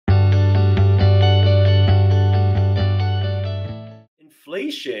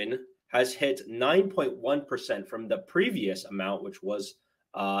inflation has hit 9.1% from the previous amount, which was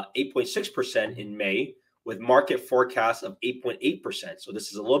 8.6% in May, with market forecasts of 8.8%. So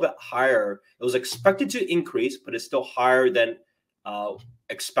this is a little bit higher. It was expected to increase, but it's still higher than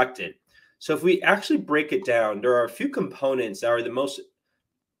expected. So if we actually break it down, there are a few components that are the most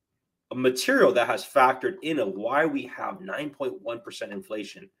material that has factored in of why we have 9.1%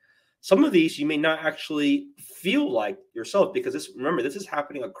 inflation. Some of these you may not actually feel like yourself, because remember, this is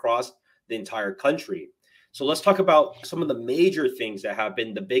happening across the entire country. So let's talk about some of the major things that have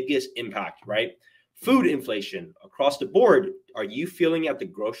been the biggest impact, right? Food inflation across the board. Are you feeling at the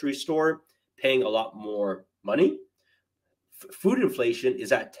grocery store paying a lot more money? Food inflation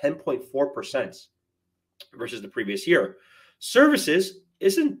is at 10.4% versus the previous year. Services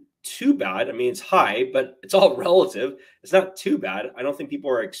isn't too bad. I mean, it's high, but it's all relative. It's not too bad. I don't think people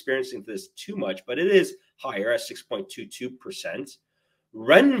are experiencing this too much, but it is higher at 6.22%.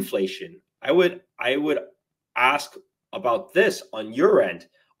 Rent inflation. I would ask about this on your end.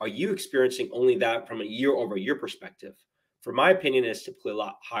 Are you experiencing only that from a year-over-year perspective? For my opinion, it's typically a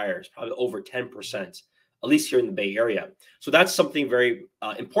lot higher. It's probably over 10%, at least here in the Bay Area. So that's something very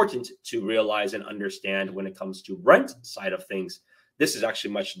important to realize and understand when it comes to rent side of things. This is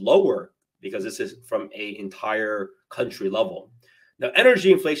actually much lower because this is from an entire country level. Now,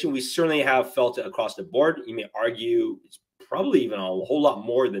 energy inflation, we certainly have felt it across the board. You may argue it's probably even a whole lot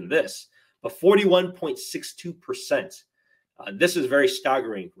more than this, but 41.62%. This is very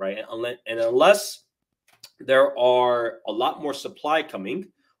staggering, right? And unless there are a lot more supply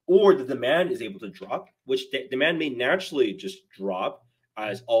coming, or the demand is able to drop, which demand may naturally just drop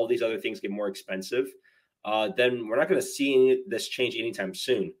as all these other things get more expensive, then we're not going to see this change anytime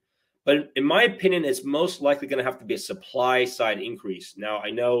soon. But in my opinion, it's most likely going to have to be a supply side increase. Now,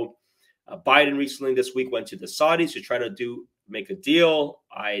 I know Biden recently this week went to the Saudis to try to make a deal.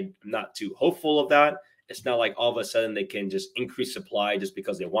 I'm not too hopeful of that. It's not like all of a sudden they can just increase supply just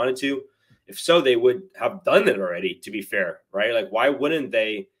because they wanted to. If so, they would have done it already, to be fair, right? Like, why wouldn't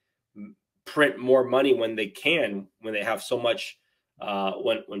they print more money when they can, when they have so much,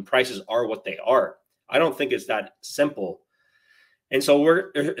 when prices are what they are? I don't think it's that simple. And so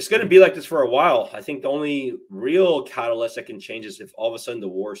it's going to be like this for a while. I think the only real catalyst that can change is if all of a sudden the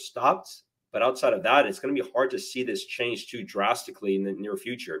war stops. But outside of that, it's going to be hard to see this change too drastically in the near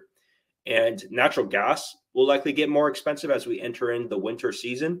future. And natural gas will likely get more expensive as we enter in the winter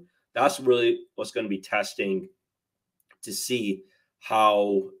season. That's really what's going to be testing to see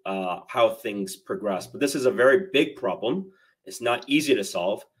how things progress. But this is a very big problem. It's not easy to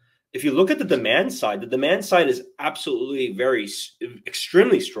solve. If you look at the demand side is absolutely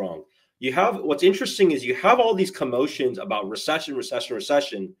extremely strong. What's interesting is you have all these commotions about recession,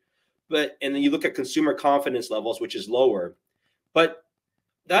 and then you look at consumer confidence levels, which is lower. But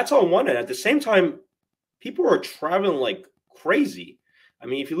that's on one end. At the same time, people are traveling like crazy. I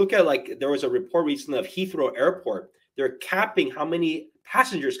mean, if you look at, like, there was a report recently of Heathrow Airport. They're capping how many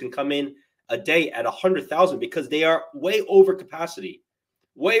passengers can come in a day at 100,000 because they are way over capacity.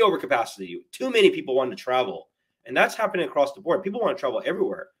 Way over capacity. Too many people want to travel. And that's happening across the board. People want to travel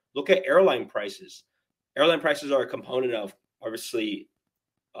everywhere. Look at airline prices. Airline prices are a component of, obviously,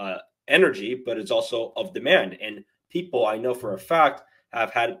 energy, but it's also of demand. And people, I know for a fact,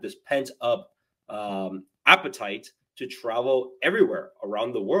 have had this pent-up appetite to travel everywhere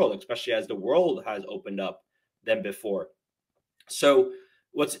around the world, especially as the world has opened up than before. So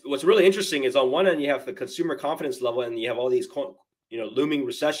what's really interesting is, on one end, you have the consumer confidence level, and you have all these looming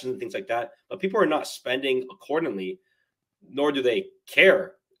recessions and things like that. But people are not spending accordingly, nor do they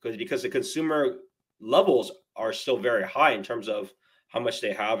care, because the consumer levels are still very high in terms of how much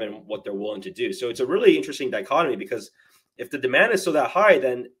they have and what they're willing to do. So it's a really interesting dichotomy, because if the demand is so that high,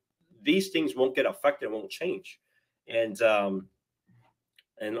 then these things won't get affected, won't change. And of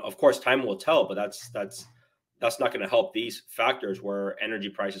course, time will tell, but that's not going to help these factors where energy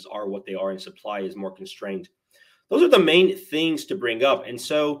prices are what they are and supply is more constrained. Those are the main things to bring up. And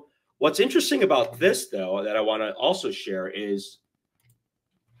so what's interesting about this, though, that I want to also share is,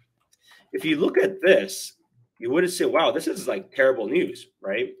 if you look at this, you wouldn't say, wow, this is like terrible news,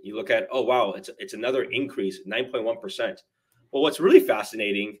 right? You look at, oh, wow, it's another increase, 9.1%. Well, what's really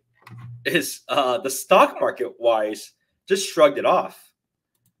fascinating is the stock market wise just shrugged it off,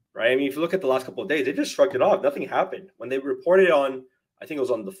 right? I mean, if you look at the last couple of days, they just shrugged it off. Nothing happened. When they reported on, I think it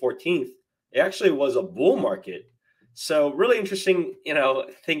was on the 14th, it actually was a bull market. So really interesting,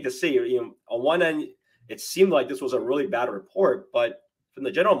 thing to see. On one end, it seemed like this was a really bad report, but from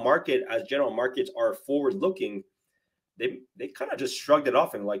the general market, as general markets are forward looking, they kind of just shrugged it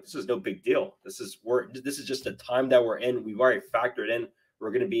off and like, this is no big deal. This is just the time that we're in. We've already factored in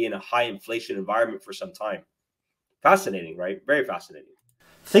we're going to be in a high inflation environment for some time. Fascinating, right? Very fascinating.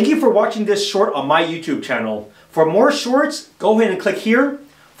 Thank you for watching this short on my YouTube channel. For more shorts, go ahead and click here.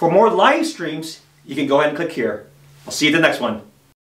 For more live streams, you can go ahead and click here. I'll see you at the next one.